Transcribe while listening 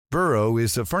Burrow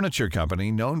is a furniture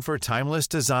company known for timeless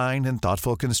design and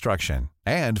thoughtful construction,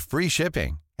 and free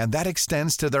shipping, and that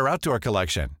extends to their outdoor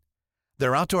collection.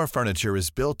 Their outdoor furniture is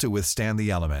built to withstand the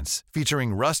elements,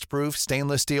 featuring rust-proof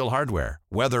stainless steel hardware,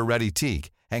 weather-ready teak,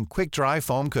 and quick-dry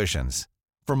foam cushions.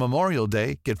 For Memorial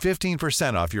Day, get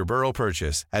 15% off your Burrow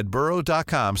purchase at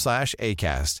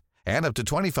burrow.com/ACAST and up to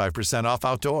 25% off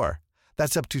outdoor.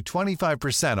 That's up to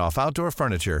 25% off outdoor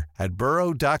furniture at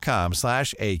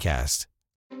burrow.com/ACAST.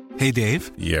 Hey,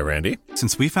 Dave. Yeah, Randy.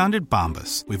 Since we founded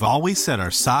Bombas, we've always said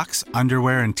our socks,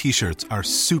 underwear, and T-shirts are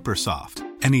super soft.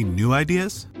 Any new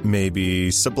ideas?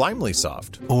 Maybe sublimely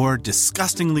soft. Or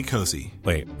disgustingly cozy.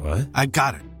 Wait, what? I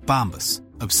got it. Bombas.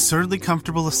 Absurdly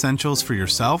comfortable essentials for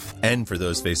yourself and for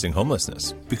those facing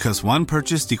homelessness. Because one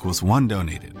purchased equals one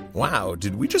donated. Wow,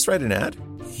 did we just write an ad?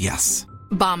 Yes.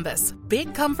 Bombas.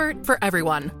 Big comfort for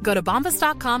everyone. Go to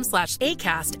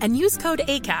bombas.com/ACAST and use code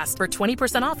ACAST for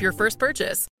 20% off your first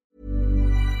purchase.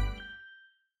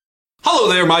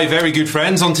 Hello there, my very good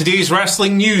friends. On today's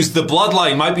wrestling news, the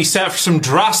Bloodline might be set for some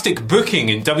drastic booking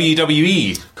in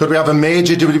WWE. Could we have a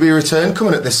major WWE return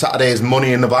coming at this Saturday's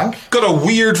Money in the Bank? Got a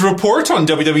weird report on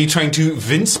WWE trying to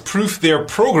Vince-proof their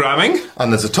programming.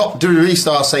 And there's a top WWE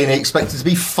star saying he expected to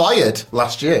be fired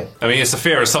last year. I mean, it's a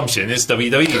fair assumption. It's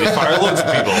WWE. They fire loads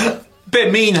of people.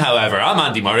 Bit mean, however. I'm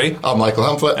Andy Murray. I'm Michael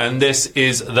Hamflett. And this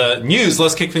is the news.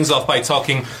 Let's kick things off by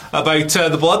talking about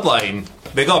the Bloodline.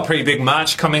 They got a pretty big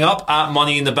match coming up at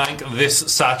Money in the Bank this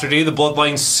Saturday. The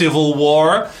Bloodline Civil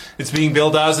War. It's being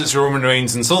billed as it's Roman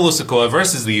Reigns and Solo Sikoa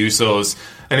versus the Usos.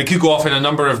 And it could go off in a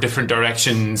number of different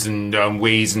directions and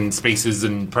ways and spaces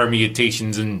and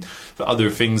permutations and other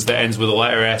things that ends with a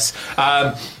letter S.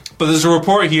 But there's a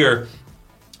report here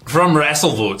from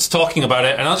WrestleVotes talking about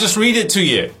it, and I'll just read it to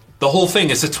you. The whole thing,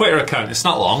 it's a Twitter account, it's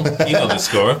not long, you know the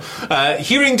score.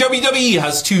 Hearing WWE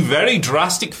has two very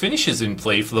drastic finishes in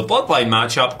play for the Bloodline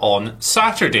matchup on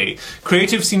Saturday.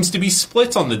 Creative seems to be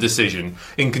split on the decision.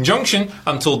 In conjunction,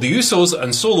 I'm told the Usos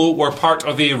and Solo were part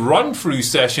of a run-through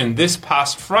session this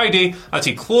past Friday at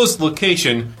a closed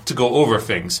location to go over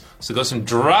things. So got some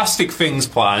drastic things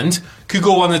planned. Could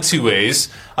go one of two ways.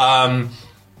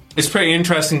 It's pretty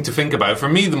interesting to think about. For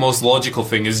me, the most logical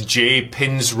thing is Jay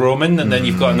pins Roman, and then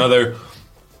you've got another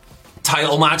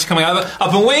title match coming out of it.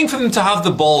 I've been waiting for them to have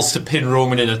the balls to pin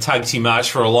Roman in a tag team match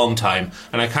for a long time,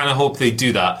 and I kind of hope they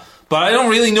do that. But I don't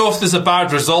really know if there's a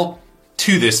bad result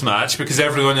to this match, because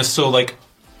everyone is so,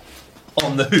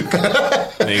 on the hook.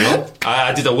 There you go.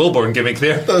 I did a Wilborn gimmick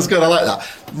there. That was good, I like that.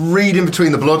 Reading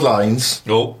between the bloodlines,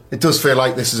 it does feel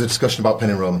like this is a discussion about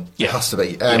pinning Roman. Yeah. It has to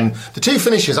be. The two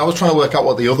finishes, I was trying to work out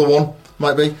what the other one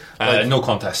might be. No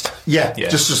contest. Yeah,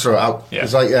 just throw it out. Yeah.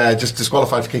 It's just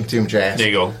disqualified for kicking too much ass. There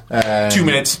you go. 2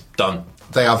 minutes, done.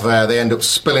 They have. They end up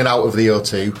spilling out of the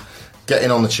O2,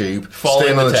 getting on the tube,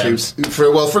 staying on the tube for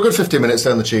a good 15 minutes.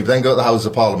 Stay on the tube, then go to the Houses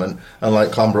of Parliament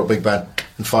and clamber up Big Ben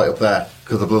and fight up there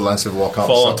because the Bloodline Civil War can't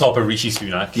fall on top of Rishi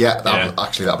Sunak. Yeah,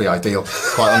 that'd be ideal.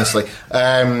 Quite honestly,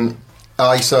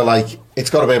 it's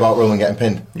got to be about Roman getting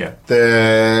pinned. Yeah,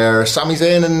 the Sami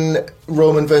Zayn and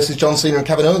Roman versus John Cena and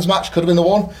Kevin Owens match could have been the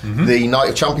one. Mm-hmm. The Night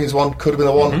of Champions one could have been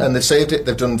the one, and they've saved it.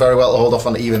 They've done very well to hold off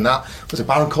on even that. Was it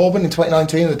Baron Corbin in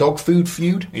 2019, the dog food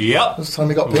feud? Yep, that's the time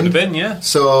he got pinned. Would have been, yeah.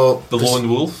 So the Lone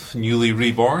Wolf, newly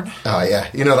reborn. Oh yeah,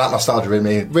 that nostalgia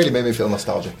really made me feel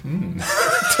nostalgic.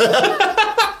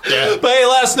 Yeah. But hey,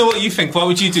 let us know what you think. What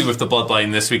would you do with the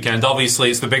Bloodline this weekend? Obviously,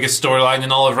 it's the biggest storyline in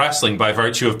all of wrestling by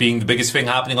virtue of being the biggest thing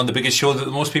happening on the biggest show that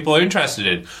most people are interested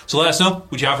in. So let us know.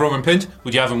 Would you have Roman pinned?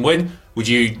 Would you have him win? Would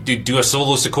you do a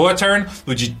Solo Sikoa turn?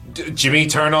 Would you Jimmy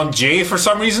turn on Jay for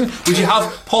some reason? Would you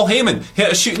have Paul Heyman hit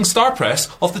a shooting star press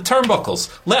off the turnbuckles?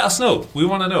 Let us know. We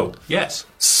want to know. Yes.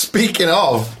 Speaking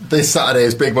of this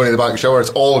Saturday's Big Money in the Bank show where it's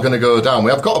all going to go down,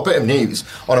 we have got a bit of news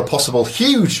on a possible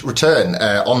huge return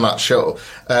on that show.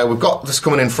 We've got this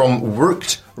coming in from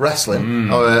Worked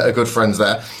Wrestling, our good friends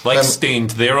there. Stained,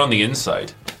 they're on the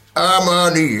inside. I'm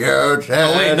on the outside.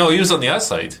 Oh wait, no, he was on the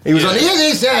outside. He was on the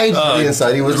inside. The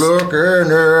inside. He was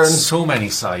looking in. So many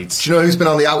sides. Do you know who's been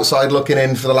on the outside looking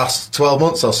in for the last 12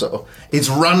 months or so? It's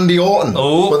Randy Orton.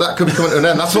 Oh. But that could be coming to an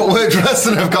end. That's what Worked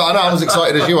Wrestling have got. I'm as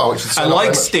excited as you are.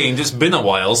 And Stained, it's been a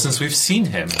while since we've seen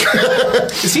him.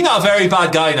 Is he not a very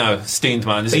bad guy now, Stained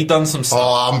man? Has he done some stuff?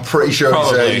 Oh, I'm pretty sure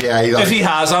Probably. If he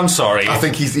has, I'm sorry. I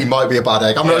think he might be a bad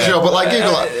egg. I'm not sure, but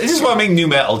Google that. This is why I make new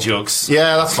metal jokes.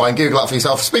 Yeah, that's fine. Google that for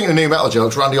yourself. Speaking of new metal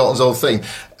jokes, Randy Orton's old thing.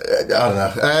 I don't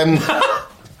know.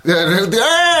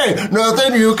 Hey,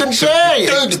 nothing you can say.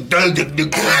 More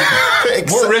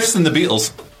riffs than the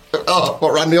Beatles. Oh,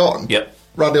 what, Randy Orton? Yep.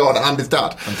 Randy Orton and his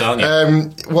dad. I'm telling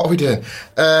you. What are we doing?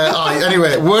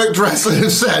 Anyway, Worked Wrestling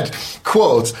have said,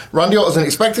 quote, Randy Orton is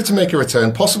expected to make a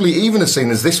return, possibly even as soon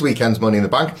as this weekend's Money in the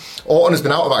Bank. Orton has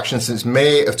been out of action since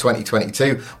May of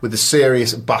 2022 with a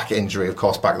serious back injury. Of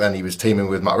course, back then he was teaming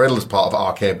with Matt Riddle as part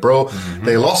of RK Bro.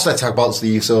 They lost their tag belts to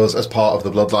the Usos as part of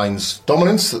the Bloodline's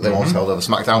dominance that they once held over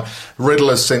SmackDown. Riddle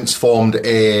has since formed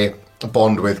a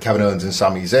bond with Kevin Owens and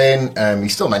Sami Zayn. He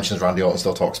still mentions Randy Orton,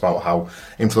 still talks about how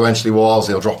influential he was.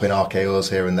 He'll drop in RKOs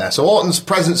here and there. So Orton's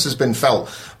presence has been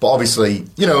felt, but obviously,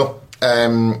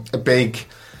 a big...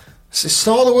 Is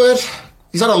star the word?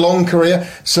 He's had a long career,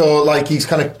 so he's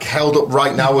kind of held up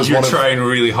right now as You're trying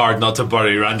really hard not to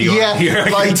bury Randy Orton here,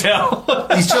 I can tell.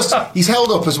 he's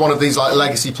held up as one of these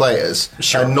legacy players,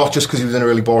 sure. And not just because he was in a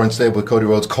really boring stable with Cody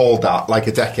Rhodes, called that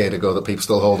a decade ago that people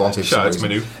still hold on to. Shout out to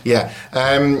Manu. Yeah,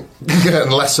 and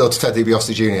less so to Ted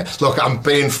DiBiase Jr. Look, I'm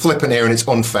being flippant here and it's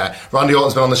unfair. Randy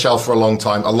Orton's been on the shelf for a long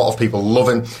time. A lot of people love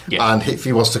him, and if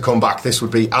he was to come back, this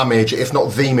would be a major, if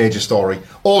not the major story,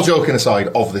 all joking aside,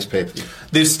 of this pay-per-view.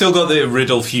 They've still got the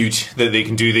Riddle feud that they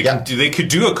can do. They could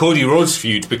do a Cody Rhodes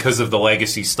feud because of the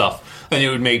legacy stuff, and it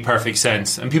would make perfect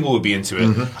sense, and people would be into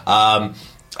it.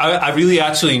 I really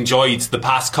actually enjoyed the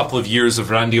past couple of years of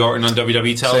Randy Orton on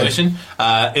WWE television.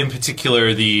 In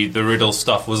particular, the Riddle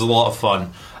stuff was a lot of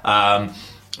fun.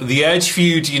 The Edge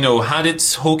feud, had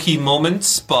its hokey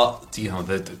moments, but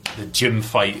the gym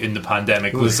fight in the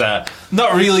pandemic was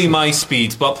not really my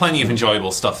speed, but plenty of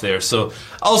enjoyable stuff there. So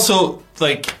also,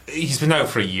 he's been out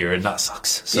for a year and that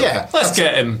sucks. So let's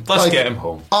get him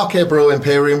home. RK Bro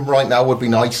Imperium right now would be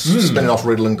nice, spinning off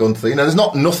Riddle and Gunther. There's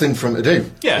not nothing for him to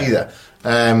do either.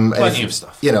 Plenty of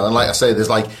stuff. And like I say, there's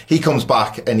he comes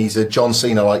back and he's a John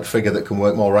Cena-like figure that can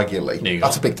work more regularly.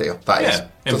 That's a big deal. That is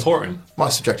important. My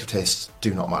subjective tastes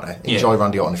do not matter. Enjoy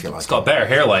Randy Orton if you like. He's got a better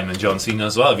hairline than John Cena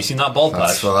as well. Have you seen that bald patch?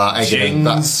 That's for that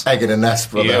egg in the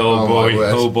nest, brother. Yeah,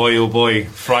 oh boy.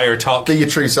 Friar Tuck. Be your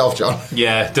true self, John.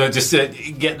 Yeah, don't just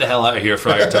get the hell out of here,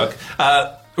 Friar Tuck.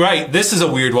 Right, this is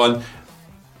a weird one.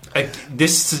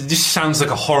 This sounds like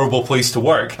a horrible place to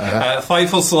work.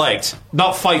 Fightful Select.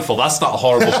 Not Fightful, that's not a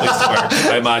horrible place to work,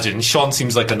 I imagine. Sean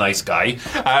seems like a nice guy.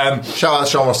 Shout out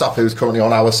to Sean Rossap, who's currently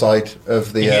on our side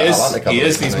of the Atlantic. He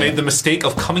is. He's made the mistake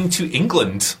of coming to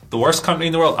England, the worst country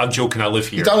in the world. I'm joking, I live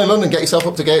here. You're down in London, get yourself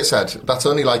up to Gateshead. That's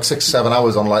only 6 or 7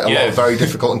 hours on a lot of very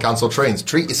difficult and cancelled trains.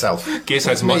 Treat yourself.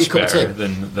 Gateshead's much better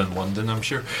than London, I'm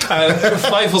sure.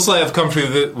 Fightful Select have come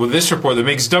through with this report that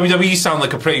makes WWE sound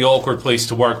like a pretty awkward place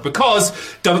to work, because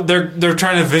they're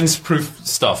trying to Vince-proof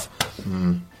stuff.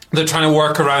 They're trying to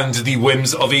work around the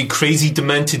whims of a crazy,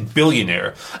 demented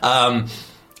billionaire.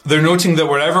 They're noting that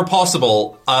wherever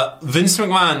possible, Vince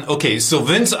McMahon... Okay, so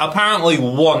Vince apparently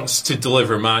wants to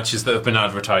deliver matches that have been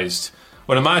advertised.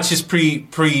 When a match is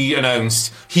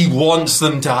pre-announced, he wants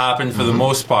them to happen for the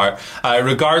most part,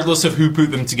 regardless of who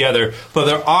put them together. But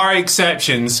there are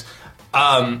exceptions,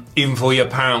 even though he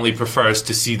apparently prefers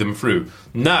to see them through.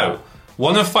 Now...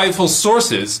 One of Fightful's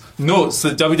sources notes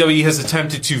that WWE has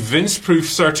attempted to Vince-proof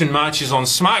certain matches on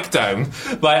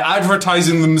SmackDown by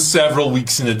advertising them several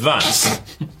weeks in advance.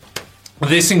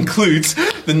 This includes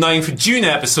the 9th of June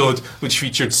episode, which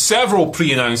featured several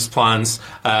pre-announced plans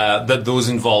that those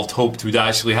involved hoped would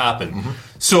actually happen.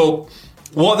 So...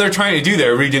 what they're trying to do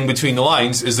there, reading between the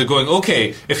lines, is they're going,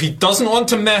 okay, if he doesn't want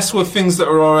to mess with things that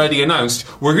are already announced,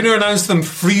 we're going to announce them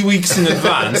 3 weeks in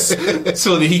advance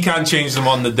so that he can't change them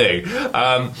on the day.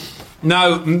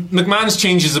 Now, McMahon's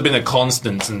changes have been a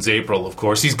constant since April, of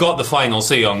course. He's got the final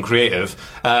say on creative.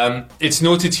 It's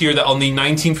noted here that on the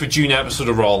 19th of June episode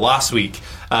of Raw last week,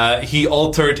 he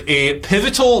altered a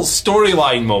pivotal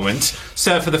storyline moment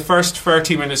set for the first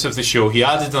 30 minutes of the show. He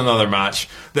added another match.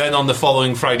 Then on the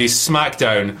following Friday's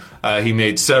SmackDown, he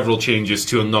made several changes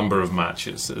to a number of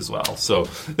matches as well. So,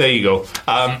 there you go.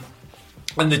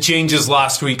 And the changes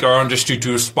last week are understood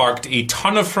to have sparked a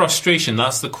ton of frustration,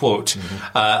 that's the quote,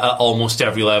 at almost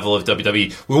every level of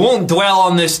WWE. We won't dwell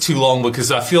on this too long because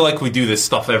I feel like we do this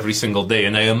stuff every single day,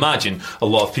 and I imagine a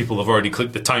lot of people have already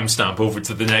clicked the timestamp over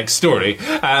to the next story.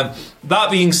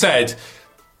 That being said,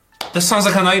 this sounds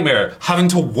like a nightmare. Having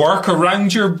to work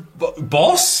around your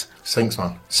boss? Sinks,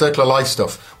 man. Circle of life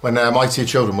stuff. When my 2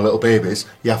 children were little babies,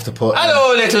 you have to put...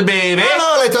 Hello, little baby!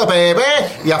 Hello, little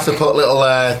baby! You have to put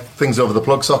little things over the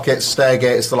plug sockets, stair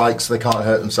gates, the like, so they can't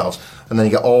hurt themselves. And then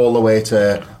you get all the way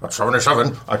to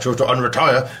 77, I chose to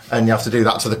unretire, and you have to do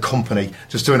that to the company,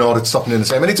 just in order to stop them doing the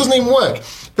same. And it doesn't even work.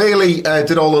 Bayley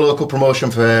did all the local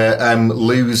promotion for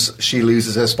She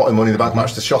loses her spot in Money in the Bank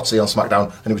match to Shotzi on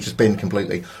SmackDown, and it was just binned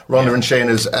completely. Ronda and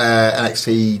Shayna's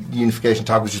NXT unification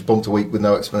tag was just bumped a week with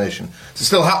no explanation speculation. It's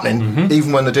still happening,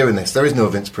 even when they're doing this. There is no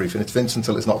Vince proof, and it's Vince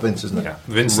until it's not Vince, isn't it? Yeah,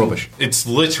 Vince. Rubbish. It's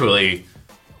literally,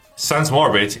 sounds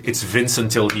morbid, it's Vince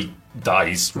until he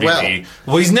dies, really.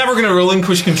 Well, he's never going to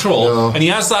relinquish control, and he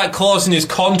has that clause in his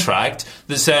contract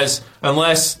that says,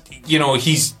 unless, you know,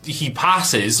 he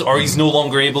passes or he's no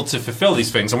longer able to fulfill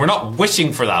these things, and we're not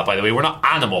wishing for that, by the way, we're not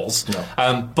animals,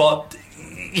 but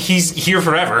he's here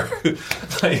forever.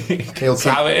 That's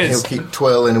how it is. He'll keep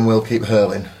twirling and we'll keep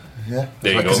hurling. Yeah,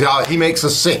 there you go. Because he makes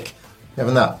us sick.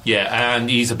 Having that. Yeah, and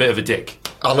he's a bit of a dick.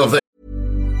 I love that.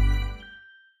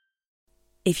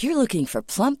 If you're looking for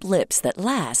plump lips that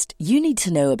last, you need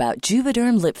to know about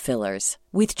Juvederm lip fillers.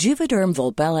 With Juvederm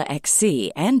Volbella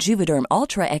XC and Juvederm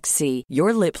Ultra XC,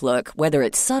 your lip look, whether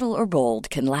it's subtle or bold,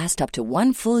 can last up to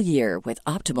 1 full year with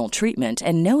optimal treatment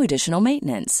and no additional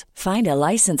maintenance. Find a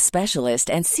licensed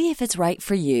specialist and see if it's right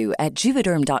for you at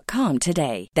Juvederm.com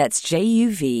today. That's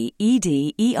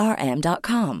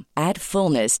JUVEDERM.com. Add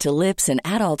fullness to lips in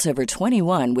adults over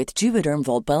 21 with Juvederm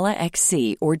Volbella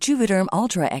XC or Juvederm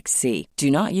Ultra XC. Do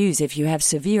not use if you have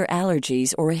severe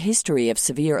allergies or a history of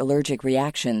severe allergic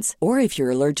reactions, or if you're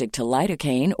allergic to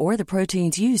lidocaine or the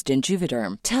proteins used in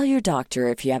Juvederm. Tell your doctor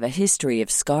if you have a history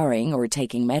of scarring or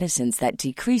taking medicines that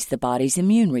decrease the body's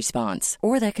immune response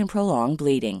or that can prolong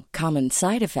bleeding. Common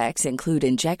side effects include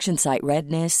injection site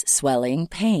redness, swelling,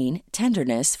 pain,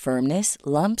 tenderness, firmness,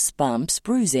 lumps, bumps,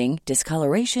 bruising,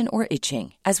 discoloration, or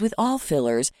itching. As with all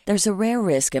fillers, there's a rare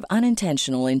risk of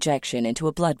unintentional injection into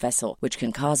a blood vessel, which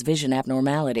can cause vision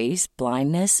abnormalities,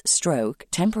 blindness, stroke,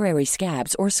 temporary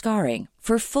scabs, or scarring.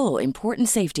 For full important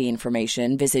safety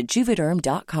information, visit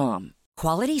Juvederm.com.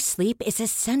 Quality sleep is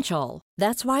essential.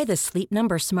 That's why the Sleep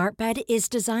Number Smart Bed is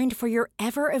designed for your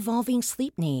ever-evolving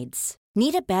sleep needs.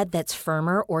 Need a bed that's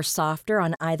firmer or softer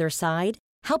on either side?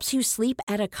 Helps you sleep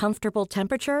at a comfortable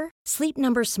temperature? Sleep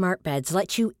Number Smart Beds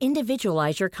let you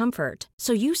individualize your comfort,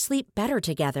 so you sleep better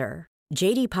together.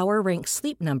 J.D. Power ranks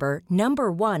Sleep Number number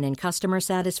 1 in customer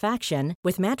satisfaction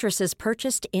with mattresses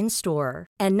purchased in-store.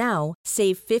 And now,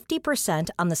 save 50%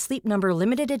 on the Sleep Number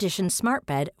Limited Edition Smart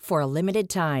Bed for a limited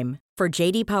time. For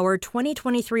J.D. Power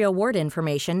 2023 award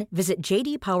information, visit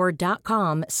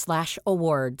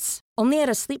jdpower.com/awards. Only at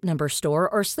a Sleep Number store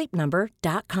or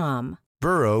sleepnumber.com.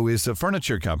 Burrow is a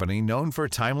furniture company known for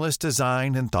timeless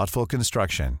design and thoughtful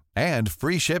construction, and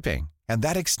free shipping, and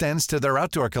that extends to their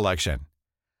outdoor collection.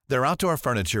 Their outdoor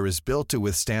furniture is built to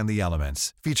withstand the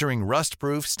elements, featuring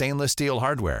rust-proof stainless steel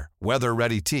hardware,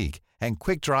 weather-ready teak, and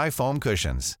quick-dry foam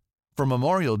cushions. For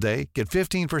Memorial Day, get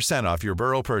 15% off your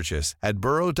Burrow purchase at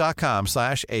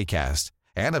burrow.com/acast,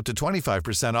 and up to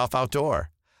 25% off outdoor.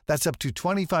 That's up to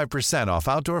 25% off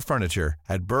outdoor furniture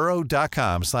at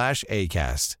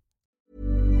burrow.com/acast.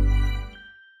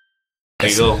 There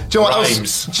you go. Do you know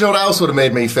what else would have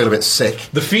made me feel a bit sick?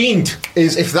 The Fiend.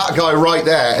 Is if that guy right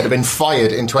there had been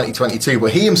fired in 2022,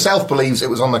 but he himself believes it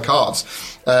was on the cards.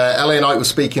 LA Knight was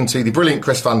speaking to the brilliant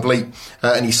Chris Van Vliet,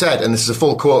 and he said, and this is a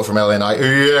full quote from LA Knight,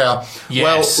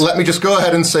 yes. Well, let me just go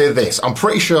ahead and say this. I'm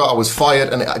pretty sure I was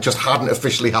fired and it just hadn't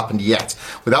officially happened yet.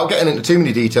 Without getting into too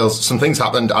many details, some things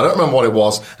happened. I don't remember what it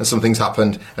was, and some things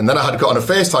happened. And then I had got on a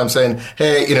FaceTime saying,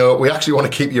 hey, you know, we actually want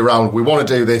to keep you around. We want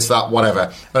to do this, that,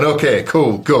 whatever. And okay,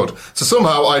 cool, good. So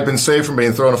somehow I'd been saved from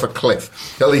being thrown off a cliff.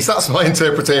 At least that's my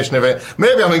interpretation of it.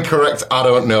 Maybe I'm incorrect, I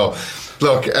don't know.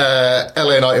 Look,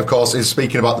 LA Knight, of course, is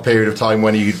speaking about the period of time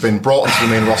when he'd been brought into the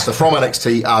main roster from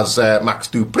NXT as Max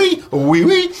Dupree,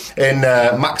 in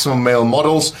Maximum Male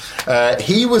Models.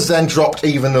 He was then dropped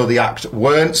even though the act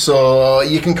weren't, so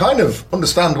you can kind of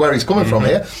understand where he's coming from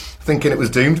here, thinking it was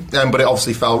doomed, but it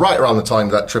obviously fell right around the time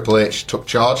that Triple H took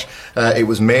charge. It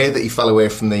was May that he fell away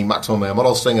from the Maximum Male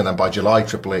Models thing, and then by July,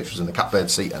 Triple H was in the catbird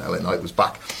seat and LA Knight was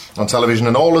back on television,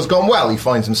 and all has gone well. He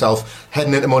finds himself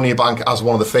heading into Money in the Bank as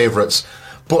one of the favourites,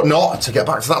 but not, to get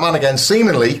back to that man again,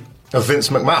 seemingly of Vince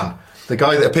McMahon. The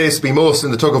guy that appears to be most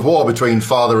in the tug of war between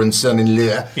father and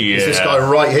son-in-law is this guy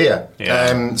right here.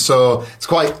 Yeah. So it's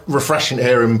quite refreshing to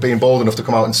hear him being bold enough to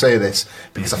come out and say this,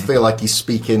 because I feel like he's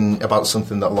speaking about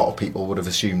something that a lot of people would have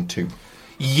assumed too.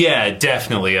 Yeah,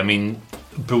 definitely. I mean,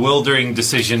 bewildering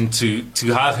decision to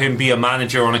have him be a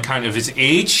manager on account of his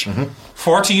age.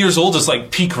 40 years old is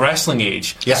like peak wrestling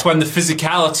age. Yeah. It's when the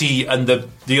physicality and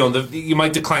you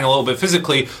might decline a little bit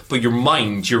physically, but your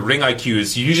mind, your ring IQ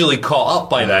is usually caught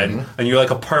up by then, and you're like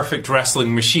a perfect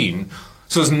wrestling machine.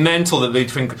 So it's mental that they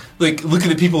think, like, look at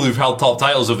the people who've held top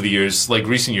titles over the years, like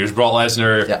recent years, Brock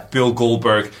Lesnar, Bill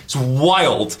Goldberg. It's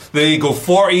wild. They go,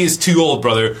 40 is too old,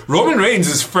 brother. Roman Reigns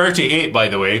is 38, by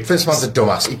the way. Vince McMahon's a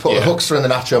dumbass. He put the Huckster and the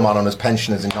Nacho Man on his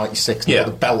pensioners in 96 and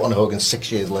put the belt on Hogan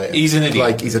 6 years later. He's an idiot.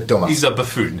 Like, he's a dumbass. He's a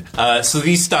buffoon. So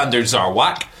these standards are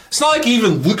whack. It's not like he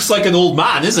even looks like an old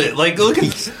man, is it? Like, look at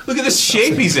this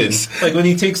shape he's in. Like, when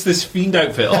he takes this Fiend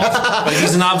outfit off. Like,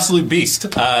 he's an absolute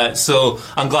beast. So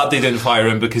I'm glad they didn't fire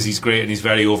him because he's great and he's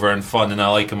very over and fun and I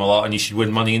like him a lot and he should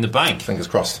win Money in the Bank. Fingers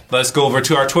crossed. Let's go over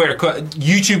to our Twitter,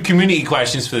 YouTube community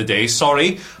questions for the day.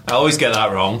 Sorry, I always get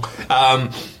that wrong.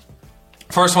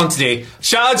 First one today.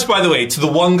 Shout outs, by the way, to the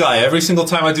one guy. Every single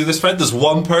time I do this thread, there's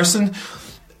one person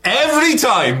every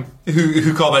time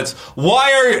who comments,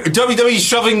 why are WWE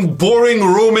shoving boring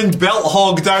Roman belt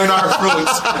hog down our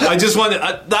throats? I just want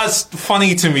that's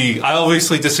funny to me. I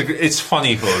obviously disagree. It's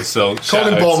funny, though. So call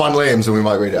him Borman Lames and we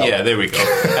might read it out. Yeah, there we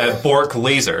go. Bork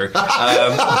Laser.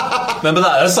 Remember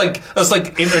that? That's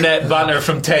like internet banter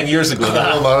from 10 years ago.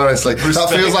 Oh, man, honestly. That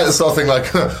feels like the sort of thing like,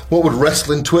 what would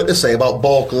wrestling Twitter say about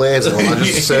Bork Laser? Well, I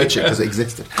just search it because it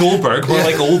existed. Goldberg, more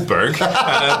like Oldberg.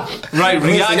 Right,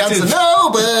 reactive. No,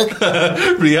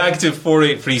 Berg. Reactive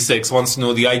 4836 wants to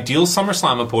know the ideal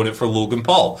SummerSlam opponent for Logan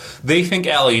Paul. They think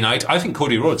LA Knight. I think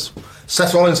Cody Rhodes.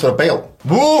 Seth Rollins for a belt.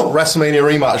 Whoa! WrestleMania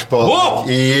rematch, but whoa!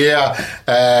 Yeah,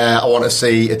 I want to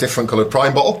see a different coloured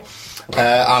Prime bottle, and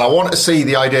I want to see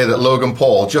the idea that Logan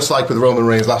Paul, just like with Roman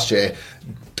Reigns last year,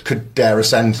 could dare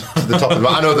ascend to the top of the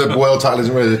mountain. I know the world title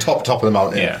isn't really the top of the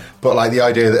mountain, yeah. But like the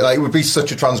idea that like, it would be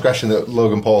such a transgression that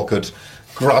Logan Paul could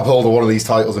grab hold of one of these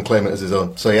titles and claim it as his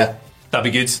own. So yeah. That'd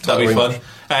be good. That'd be fun.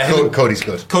 Cody's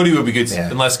good. Cody would be good,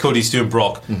 yeah. Unless Cody's doing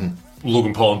Brock. Mm-hmm.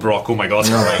 Logan Paul and Brock, oh my god.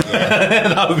 Yeah.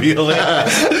 That would be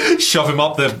hilarious. Shove him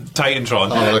up the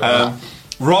Titantron.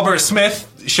 Robert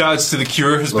Smith, shouts to The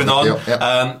Cure, who's been on.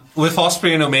 Yep. With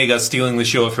Ospreay and Omega stealing the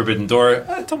show at Forbidden Door,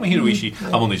 Tomohiro Ishii.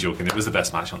 I'm only joking, it was the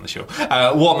best match on the show.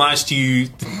 What match do you...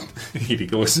 Here he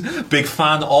goes. Big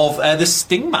fan of the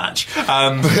Sting match.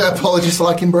 Apologies for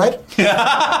liking bread.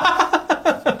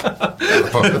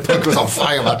 The punk was on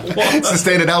fire, man.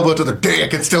 Sustained an elbow to the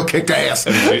dick and still kicked ass.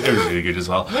 It was really good as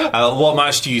well. What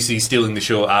match do you see stealing the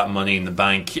show at Money in the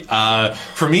Bank?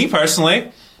 For me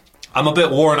personally, I'm a bit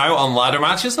worn out on ladder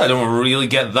matches. I don't really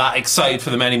get that excited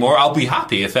for them anymore. I'll be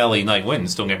happy if LA Knight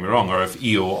wins, don't get me wrong, or if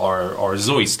Io or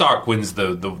Zoe Stark wins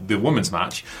the women's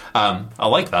match. I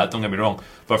like that, don't get me wrong.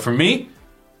 But for me,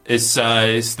 it's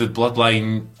the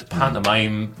Bloodline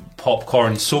pantomime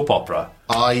popcorn soap opera.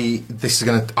 This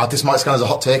might sound as a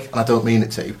hot take, and I don't mean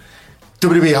it to.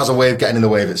 WWE has a way of getting in the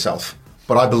way of itself,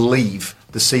 but I believe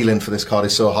the ceiling for this card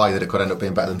is so high that it could end up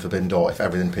being better than Forbidden Door if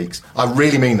everything peaks. I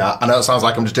really mean that. I know it sounds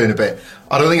like I'm just doing a bit.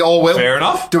 I don't think it all will. Fair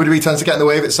enough. WWE tends to get in the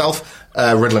way of itself.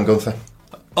 Riddle and Gunther.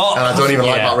 Oh, and I don't even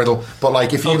like Matt Riddle. But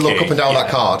like, if you look up and down that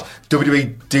card,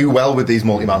 WWE do well with these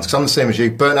multi-mans. Because I'm the same as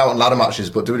you. Burnt out on ladder matches,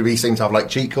 but WWE seem to have like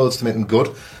cheat codes to make them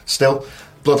good still.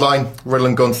 Bloodline, Riddle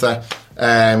and Gunther.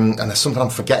 And there's something I'm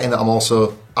forgetting that I'm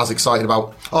also as excited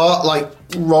about. Like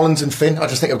Rollins and Finn. I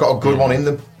just think I've got a good one in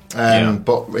them.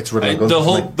 But it's Riddle and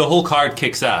Gunther. The whole card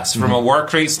kicks ass. From a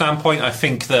work rate standpoint, I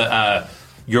think that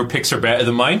your picks are better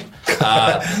than mine.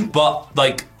 But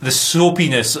like the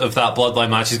soapiness of that Bloodline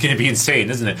match is going to be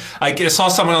insane, isn't it? I saw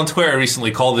someone on Twitter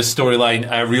recently call this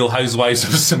storyline Real Housewives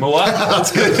of Samoa.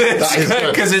 That's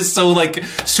good. Because it's so like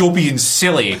soapy and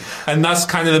silly, and that's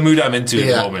kind of the mood I'm into at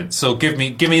the moment. So give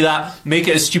me that. Make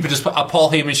it as stupid as Paul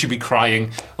Heyman should be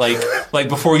crying like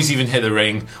before he's even hit the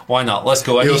ring. Why not? Let's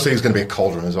go. You'll see it's going to be a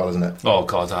cauldron as well, isn't it? Oh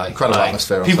god, incredible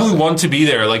atmosphere. People who want to be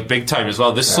there like big time as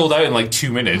well. This sold out in like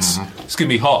 2 minutes. It's going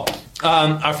to be hot.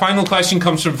 Our final question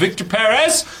comes from Victor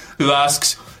Perez, who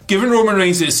asks, given Roman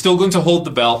Reigns is still going to hold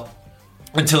the belt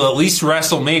until at least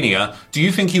WrestleMania, do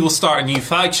you think he will start a new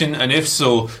faction? And if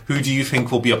so, who do you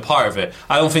think will be a part of it?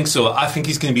 I don't think so. I think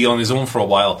he's going to be on his own for a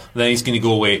while. Then he's going to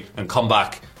go away and come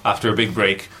back after a big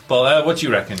break. But what do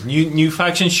you reckon? New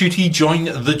faction? Should he join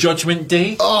the Judgment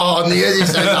Day? Oh,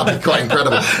 that'd be quite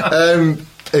incredible.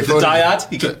 The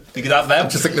dyad? You could have them.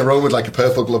 Just thinking the road with like a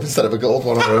purple glove instead of a gold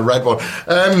one or a red one.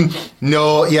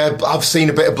 I've seen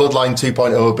a bit of Bloodline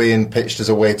 2.0 being pitched as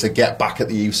a way to get back at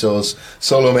the Usos.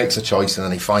 Solo makes a choice and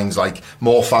then he finds like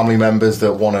more family members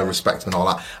that want to respect him and all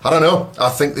that. I don't know. I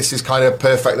think this is kind of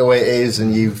perfect the way it is,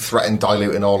 and you threaten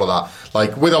diluting all of that.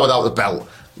 Like with or without the belt,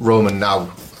 Roman now,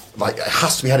 like, it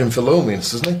has to be heading for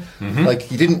loneliness, doesn't he? Mm-hmm. Like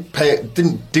he didn't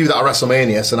do that at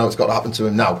WrestleMania, so now it's got to happen to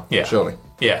him now. Yeah, surely.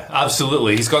 Yeah,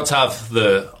 absolutely. He's got to have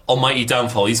the almighty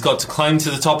downfall. He's got to climb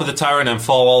to the top of the tower and then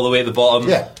fall all the way at the bottom.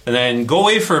 Yeah. And then go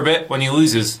away for a bit when he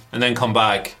loses, and then come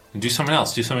back and do something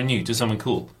else, do something new, do something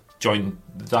cool. Join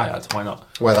the dyad, why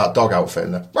not? Wear that dog outfit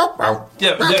in there.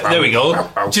 Yeah, there we go.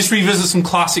 Just revisit some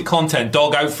classic content.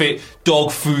 Dog outfit,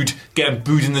 dog food, getting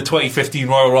booed in the 2015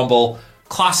 Royal Rumble.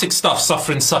 Classic stuff,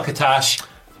 suffering succotash.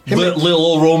 Little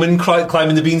old Roman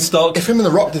climbing the beanstalk. If him and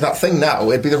The Rock did that thing now,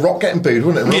 it'd be The Rock getting booed,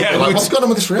 wouldn't it? Yeah, like, what's going on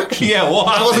with this reaction? Yeah, what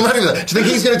I wasn't ready for that. Do you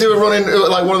think he's going to do a run in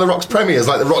like one of The Rock's premieres,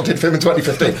 like The Rock did for him in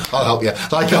 2015? I'll help you.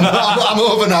 Like, I'm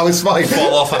over now, it's fine.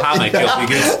 Fall off a hammock, it'll be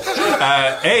good.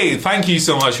 Hey, thank you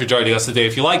so much for joining us today.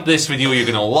 If you like this video, you're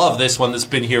going to love this one that's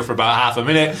been here for about half a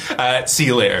minute. See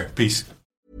you later. Peace.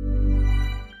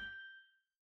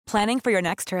 Planning for your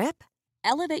next trip?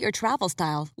 Elevate your travel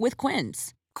style with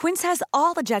Quince. Quince has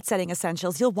all the jet-setting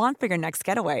essentials you'll want for your next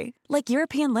getaway, like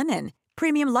European linen,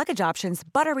 premium luggage options,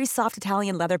 buttery soft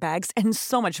Italian leather bags, and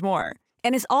so much more.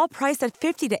 And is all priced at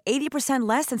 50 to 80%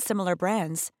 less than similar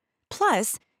brands.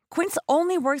 Plus, Quince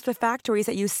only works with factories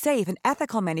that use safe and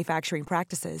ethical manufacturing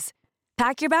practices.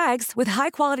 Pack your bags with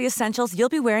high-quality essentials you'll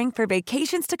be wearing for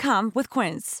vacations to come with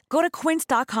Quince. Go to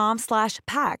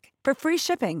quince.com/pack for free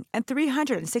shipping and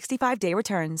 365-day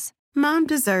returns. Mom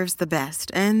deserves the best,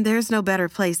 and there's no better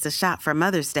place to shop for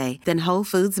Mother's Day than Whole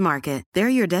Foods Market. They're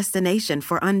your destination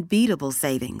for unbeatable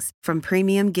savings, from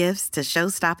premium gifts to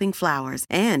show-stopping flowers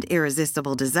and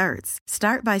irresistible desserts.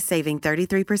 Start by saving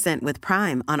 33% with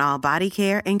Prime on all body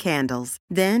care and candles.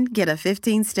 Then get a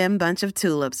 15-stem bunch of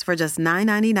tulips for just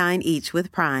 $9.99 each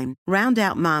with Prime. Round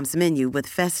out Mom's menu with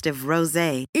festive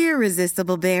rosé,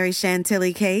 irresistible berry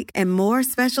chantilly cake, and more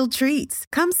special treats.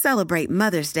 Come celebrate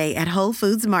Mother's Day at Whole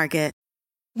Foods Market.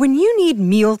 When you need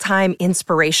mealtime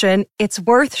inspiration, it's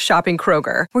worth shopping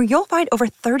Kroger, where you'll find over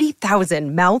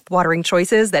 30,000 mouth-watering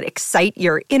choices that excite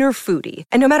your inner foodie.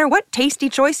 And no matter what tasty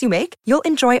choice you make, you'll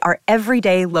enjoy our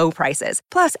everyday low prices,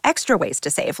 plus extra ways to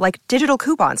save, like digital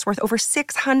coupons worth over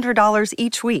 $600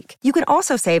 each week. You can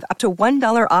also save up to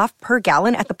 $1 off per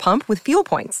gallon at the pump with fuel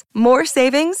points. More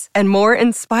savings and more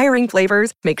inspiring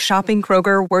flavors make shopping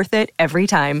Kroger worth it every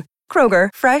time. Kroger,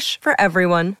 fresh for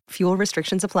everyone. Fuel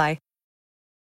restrictions apply.